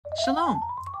Shalom.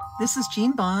 This is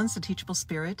Jean Bonds, the Teachable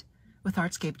Spirit with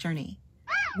Artscape Journey.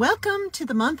 Welcome to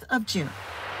the month of June.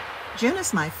 June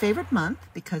is my favorite month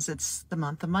because it's the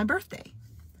month of my birthday.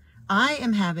 I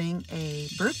am having a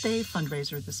birthday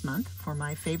fundraiser this month for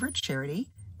my favorite charity,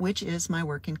 which is my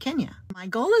work in Kenya. My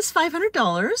goal is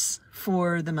 $500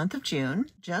 for the month of June.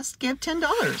 Just give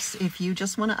 $10 if you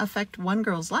just want to affect one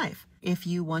girl's life. If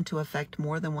you want to affect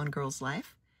more than one girl's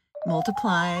life,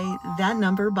 multiply that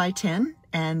number by 10,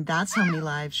 and that's how many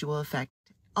lives you will affect.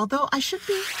 Although I should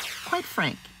be quite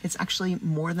frank, it's actually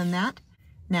more than that.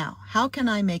 Now, how can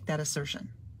I make that assertion?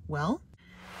 Well,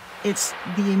 it's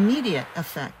the immediate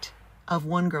effect of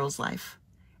one girl's life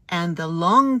and the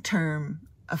long-term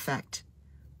effect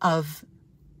of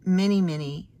many,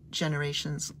 many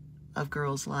generations of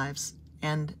girls' lives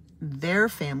and their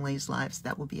families' lives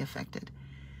that will be affected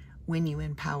when you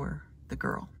empower the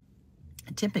girl.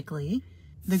 Typically,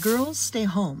 the girls stay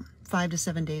home 5 to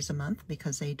 7 days a month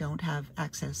because they don't have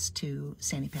access to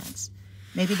sani-pads.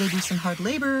 Maybe they do some hard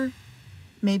labor.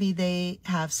 Maybe they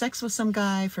have sex with some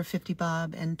guy for 50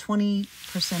 bob, and 20%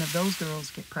 of those girls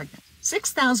get pregnant.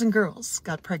 6,000 girls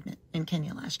got pregnant in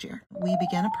Kenya last year. We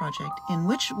began a project in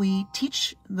which we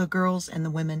teach the girls and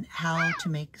the women how to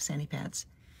make sani-pads,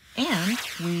 and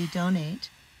we donate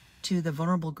to the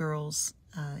vulnerable girls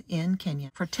in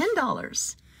Kenya. For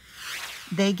 $10,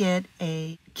 they get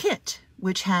a kit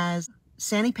which has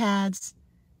sani-pads,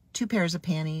 2 pairs of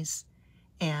panties,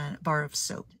 and a bar of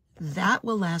soap. That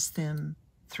will last them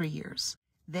 3 years.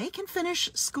 They can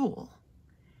finish school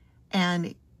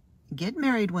and get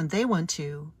married when they want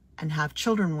to and have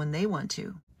children when they want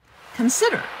to.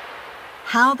 Consider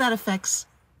how that affects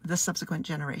the subsequent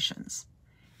generations.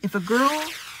 If a girl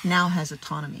now has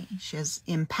autonomy, she is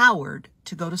empowered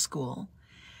to go to school,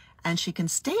 and she can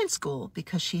stay in school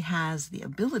because she has the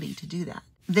ability to do that,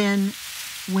 then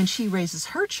when she raises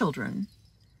her children,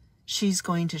 she's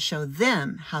going to show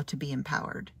them how to be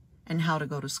empowered and how to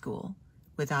go to school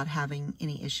without having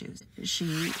any issues.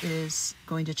 She is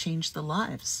going to change the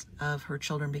lives of her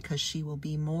children because she will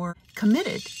be more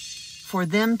committed for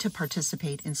them to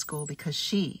participate in school because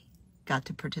she got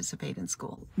to participate in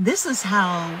school. This is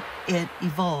how it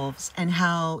evolves and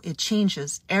how it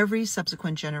changes every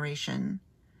subsequent generation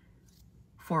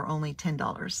for only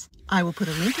 $10. I will put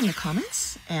a link in the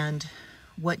comments, and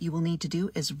what you will need to do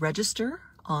is register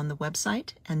on the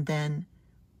website and then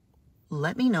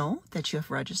let me know that you have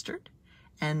registered.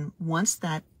 And once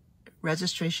that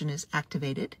registration is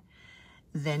activated,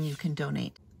 then you can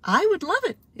donate. I would love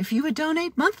it if you would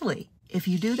donate monthly. If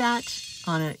you do that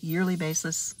on a yearly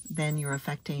basis, then you're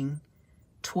affecting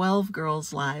 12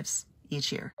 girls' lives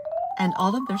each year and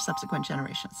all of their subsequent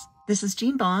generations. This is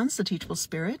Jean Bonds, the Teachable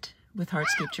Spirit with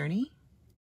Artscape Journey.